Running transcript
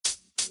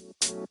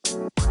Hello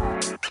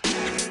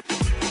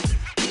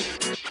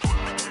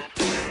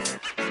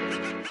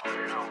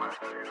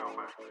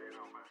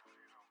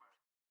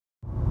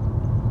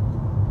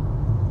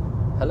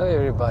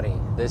everybody,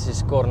 this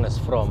is Cornus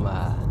from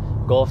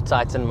Golf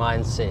Titan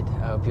Mindset.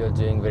 I hope you're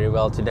doing very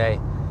well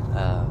today.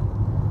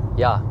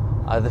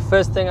 The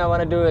first thing I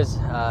want to do is,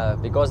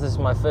 because this is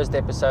my first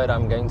episode,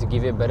 I'm going to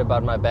give you a bit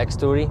about my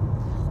backstory.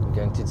 I'm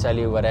going to tell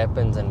you what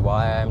happened and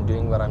why I'm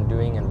doing what I'm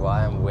doing and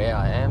why I'm where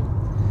I am.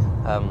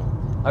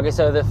 Okay,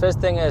 so the first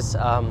thing is,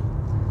 I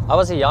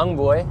was a young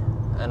boy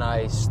and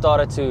I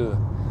started to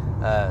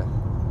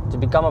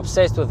become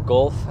obsessed with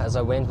golf as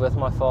I went with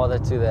my father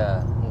to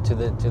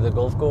the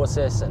golf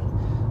courses and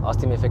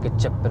asked him if I could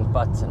chip and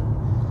putt.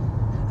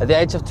 And at the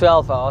age of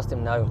 12, I asked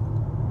him, "No,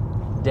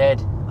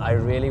 Dad, I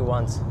really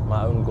want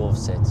my own golf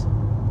set."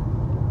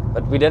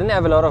 But we didn't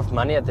have a lot of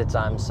money at the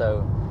time,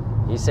 so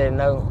he said,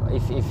 "No,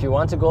 if you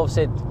want a golf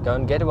set, go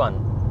and get one."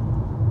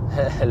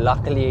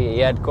 Luckily, he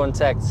had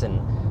contacts,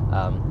 and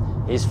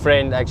his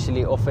friend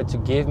actually offered to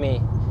give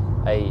me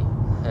a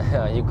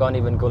you can't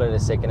even call it a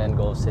second-hand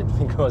golf set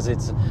because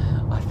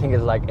I think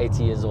it's like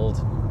 80 years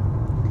old.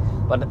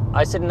 But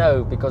I said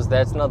no, because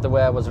that's not the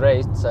way I was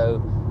raised,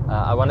 so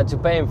I wanted to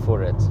pay him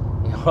for it.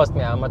 He asked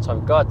me how much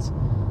I've got.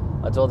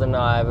 I told him, no,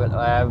 I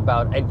have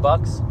about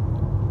 $8.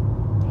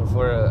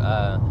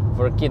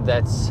 For a kid,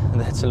 that's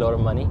a lot of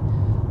money.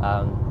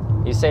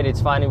 He said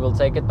it's fine, he will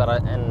take it,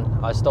 and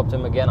I stopped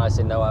him again. I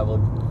said no, I will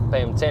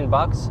pay him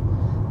 $10,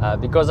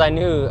 because I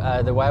knew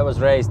the way I was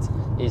raised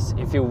is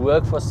if you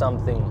work for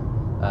something,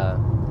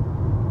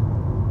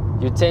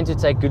 you tend to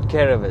take good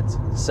care of it.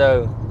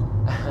 So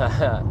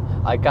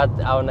I cut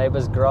our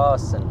neighbor's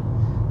grass and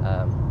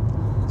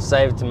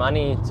saved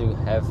money to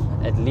have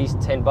at least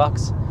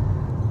 $10,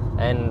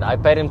 and I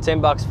paid him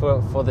 $10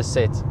 for the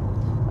set.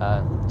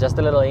 Just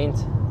a little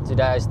hint,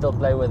 today I still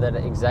play with that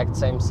exact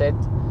same set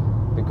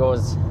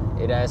because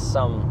it has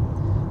some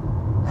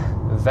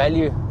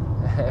value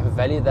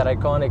that I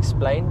can't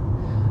explain.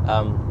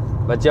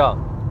 But yeah,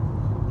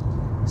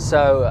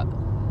 so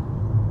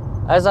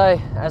as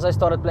I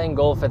started playing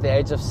golf at the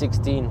age of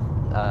 16,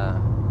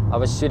 I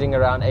was shooting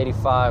around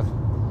 85,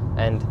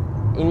 and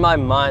in my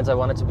mind I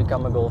wanted to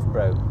become a golf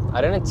pro.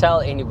 I didn't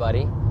tell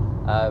anybody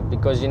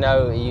because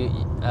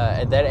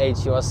at that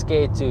age you are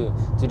scared to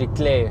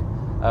declare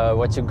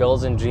what your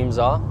goals and dreams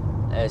are,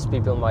 as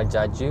people might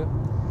judge you.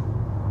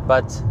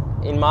 But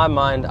in my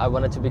mind I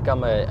wanted to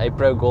become a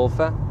pro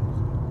golfer,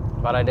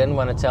 but I didn't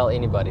want to tell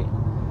anybody,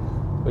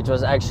 which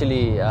was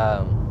actually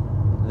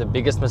the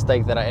biggest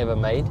mistake that I ever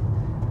made.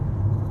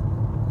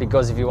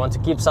 Because if you want to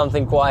keep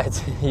something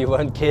quiet, you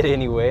won't get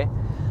anywhere.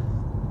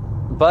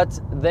 But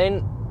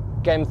then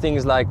came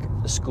things like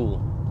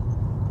school.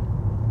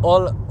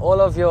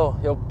 All of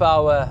your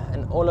power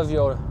and all of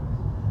your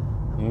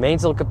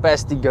mental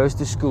capacity goes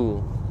to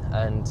school.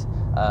 And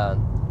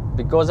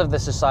because of the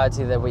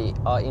society that we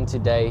are in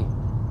today,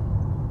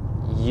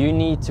 you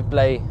need to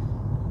play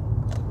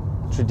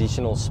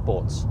traditional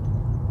sports.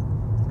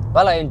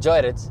 Well, I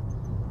enjoyed it.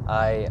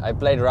 I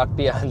played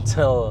rugby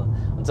until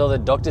the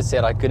doctor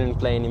said I couldn't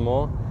play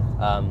anymore.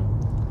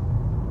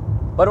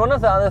 But one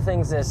of the other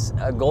things is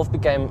golf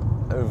became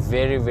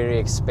very, very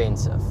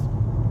expensive.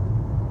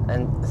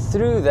 And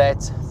through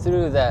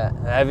the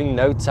having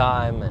no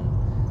time and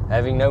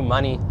having no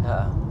money,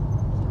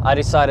 I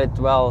decided,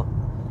 well,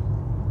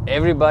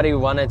 everybody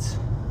wanted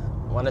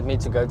me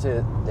to go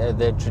to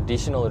the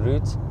traditional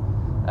route.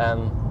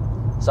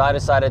 So I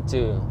decided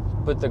to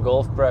put the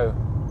golf pro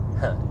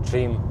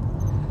dream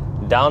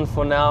down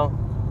for now.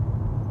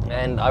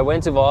 And I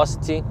went to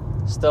varsity,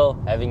 still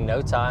having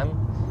no time,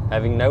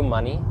 having no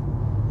money.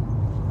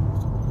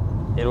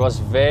 It was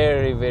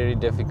very, very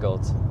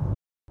difficult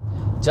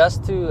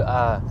just to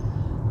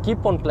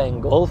keep on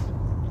playing golf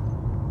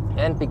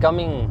and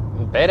becoming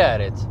better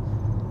at it.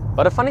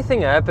 But a funny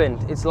thing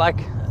happened. It's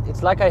like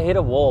I hit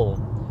a wall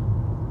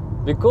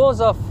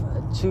because of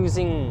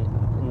choosing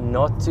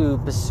not to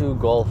pursue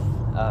golf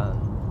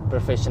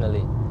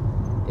professionally.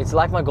 It's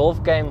like my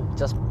golf game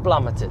just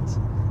plummeted.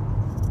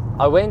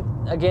 I went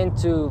again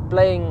to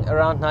playing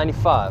around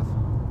 95,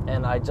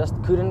 and I just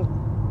couldn't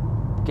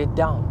get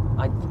down.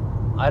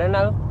 I don't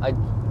know.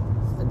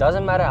 It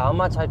doesn't matter how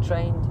much I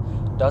trained,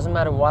 doesn't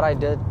matter what I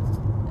did,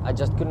 I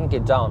just couldn't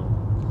get down.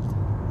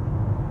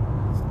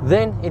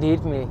 Then it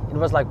hit me. It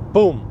was like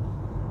boom,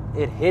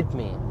 it hit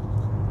me.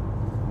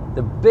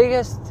 The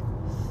biggest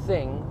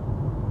thing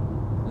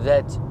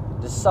that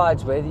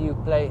decides whether you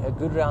play a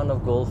good round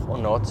of golf or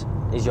not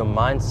is your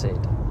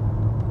mindset.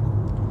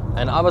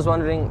 And I was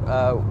wondering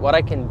what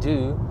I can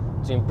do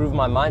to improve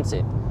my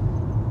mindset.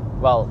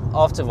 Well,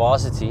 after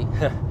varsity,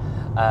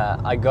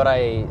 I got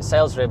a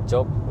sales rep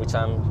job, which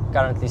I'm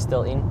currently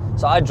still in.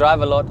 So I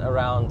drive a lot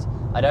around.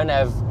 I don't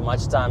have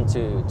much time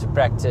to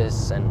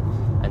practice and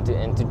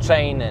to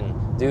train and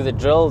do the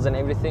drills and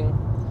everything.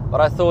 But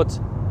I thought,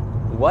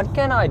 what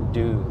can I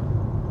do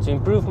to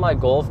improve my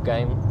golf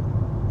game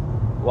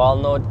while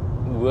not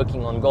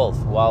working on golf,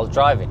 while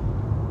driving?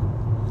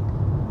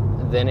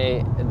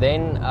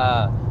 Then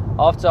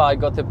after I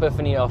got the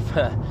epiphany of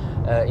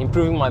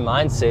improving my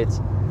mindset,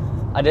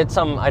 I did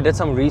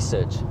some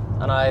research,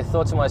 and I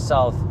thought to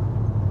myself,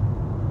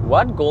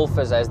 what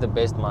golfers has the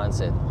best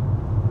mindset?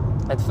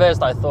 At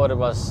first I thought it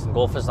was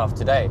golfers of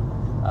today,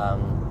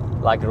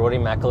 like Rory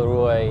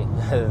McIlroy,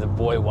 the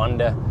boy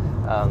wonder,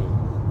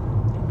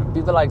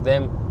 people like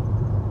them.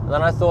 And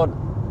then I thought,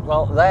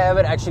 well, they have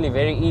it actually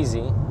very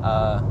easy,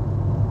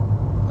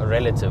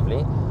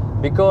 relatively,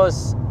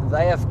 because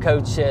they have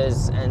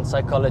coaches and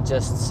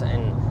psychologists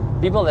and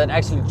people that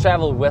actually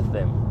travel with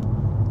them.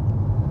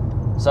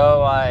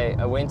 So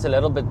I went a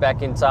little bit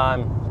back in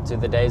time to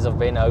the days of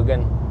Ben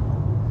Hogan,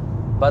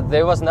 but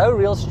there was no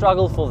real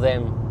struggle for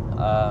them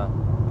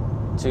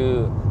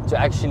to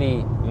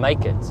actually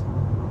make it.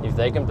 If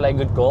they can play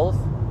good golf,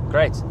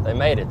 great, they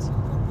made it.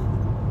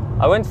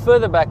 I went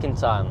further back in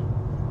time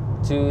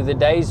to the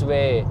days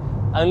where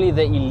only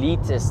the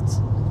elitists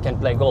can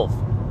play golf,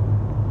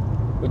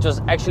 which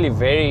was actually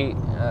very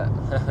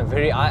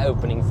very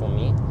eye-opening for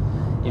me.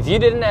 If you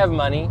didn't have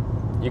money,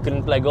 you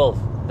couldn't play golf.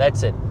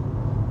 That's it.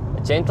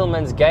 A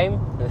gentleman's game,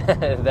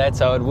 that's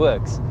how it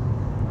works.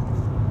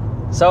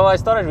 So I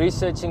started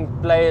researching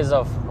players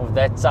of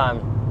that time,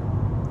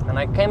 and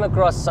I came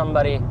across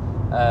somebody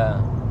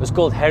who was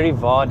called Harry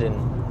Vardon.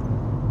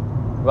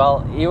 Well,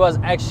 he was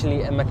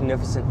actually a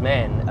magnificent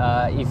man.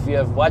 If you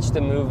have watched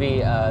the movie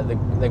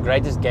The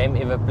Greatest Game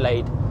Ever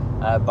Played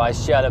by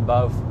Shia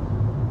LaBeouf,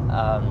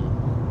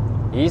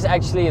 he's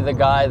actually the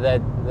guy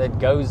that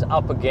goes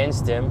up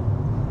against him.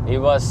 He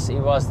was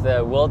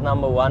the world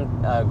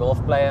 #1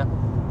 golf player,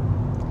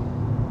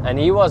 and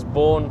he was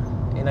born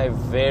in a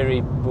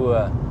very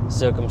poor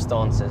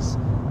circumstances.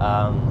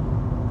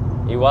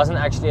 He wasn't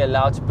actually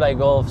allowed to play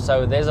golf,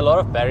 so there's a lot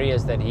of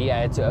barriers that he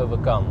had to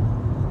overcome.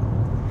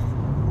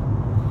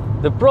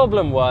 The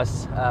problem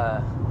was,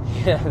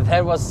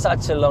 that was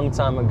such a long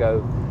time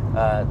ago.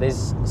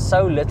 There's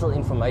so little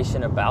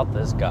information about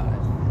this guy.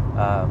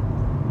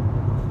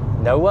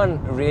 No one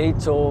really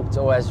talked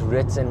or has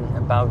written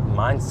about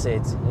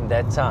mindset in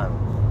that time.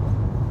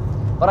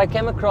 But I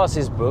came across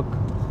his book,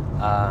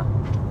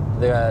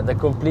 The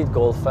Complete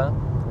Golfer,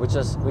 which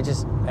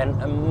is an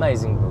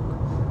amazing book.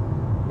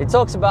 It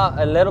talks about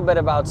a little bit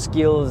about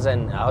skills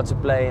and how to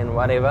play and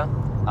whatever.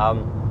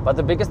 But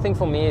the biggest thing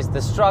for me is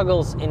the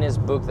struggles in his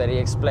book that he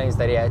explains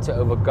that he had to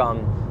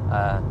overcome,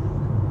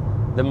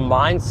 the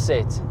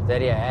mindset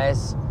that he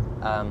has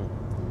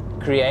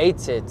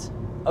created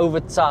over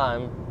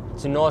time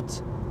to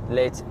not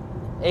let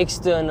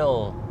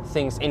external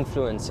things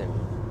influence him.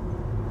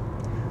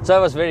 So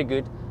it was very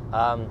good.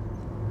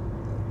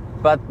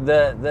 But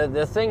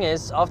the thing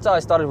is, after I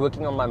started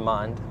working on my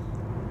mind,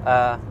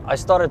 I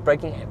started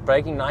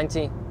breaking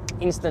 90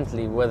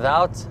 instantly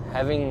without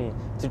having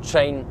to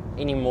train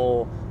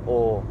anymore,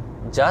 or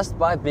just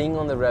by being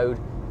on the road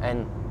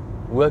and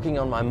working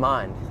on my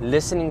mind,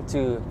 listening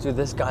to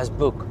this guy's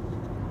book.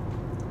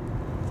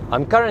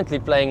 I'm currently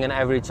playing an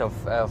average of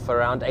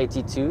around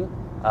 82,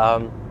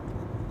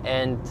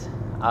 and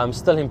I'm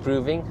still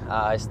improving.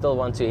 I still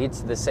want to hit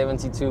the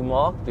 72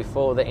 mark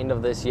before the end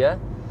of this year,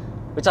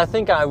 which I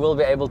think I will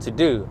be able to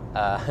do.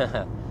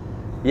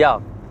 Yeah.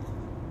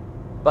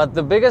 But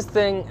the biggest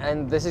thing,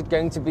 and this is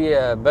going to be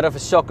a bit of a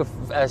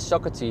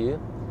shocker to you,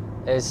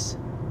 is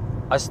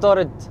I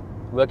started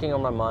working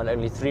on my mind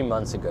only 3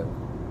 months ago.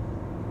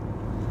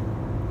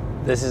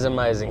 This is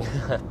amazing.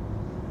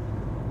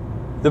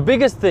 The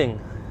biggest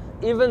thing,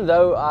 even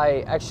though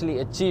I actually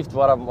achieved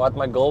what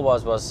my goal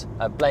was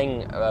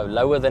playing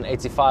lower than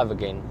 85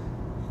 again,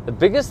 the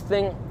biggest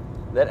thing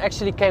that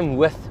actually came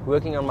with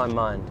working on my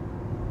mind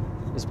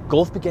is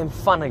golf became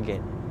fun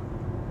again.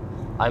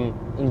 I'm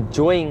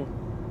enjoying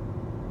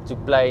to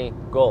play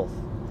golf,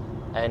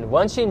 and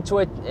once you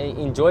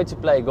enjoy to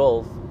play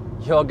golf,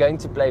 you're going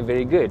to play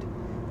very good.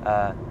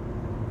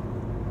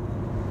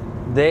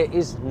 There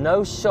is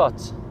no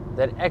shot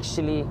that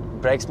actually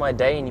breaks my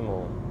day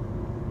anymore,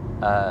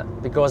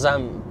 because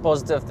I'm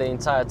positive the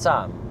entire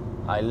time.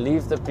 I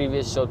leave the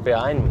previous shot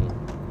behind me.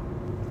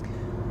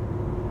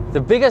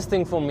 The biggest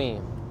thing for me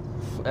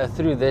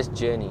through this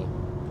journey,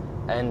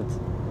 and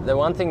the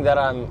one thing that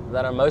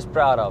I'm most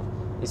proud of,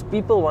 is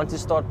people want to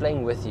start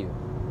playing with you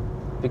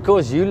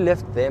because you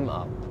lift them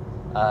up.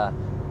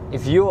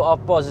 If you are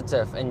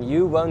positive and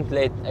you won't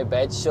let a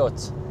bad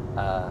shot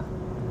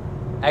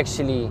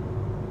actually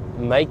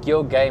make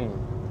your game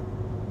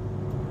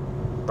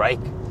break,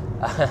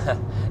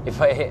 if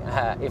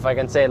I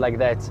can say it like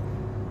that,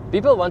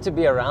 people want to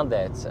be around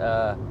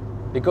that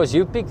because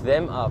you pick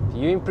them up,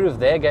 you improve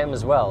their game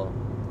as well.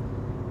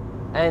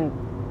 And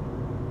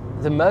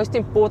the most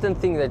important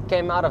thing that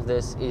came out of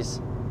this is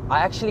I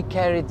actually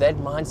carried that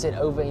mindset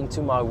over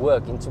into my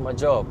work, into my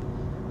job.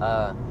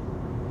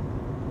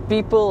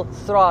 People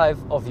thrive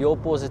off your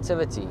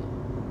positivity,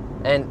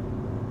 and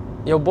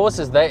your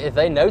bosses,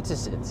 they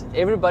notice it.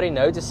 Everybody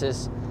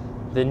notices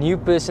the new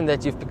person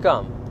that you've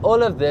become.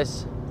 All of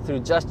this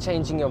through just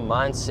changing your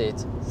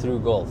mindset through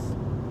golf.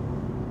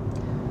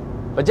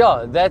 But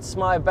yeah, that's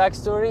my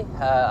backstory.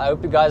 I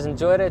hope you guys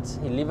enjoyed it.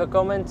 You leave a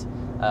comment.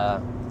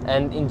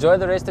 and enjoy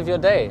the rest of your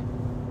day.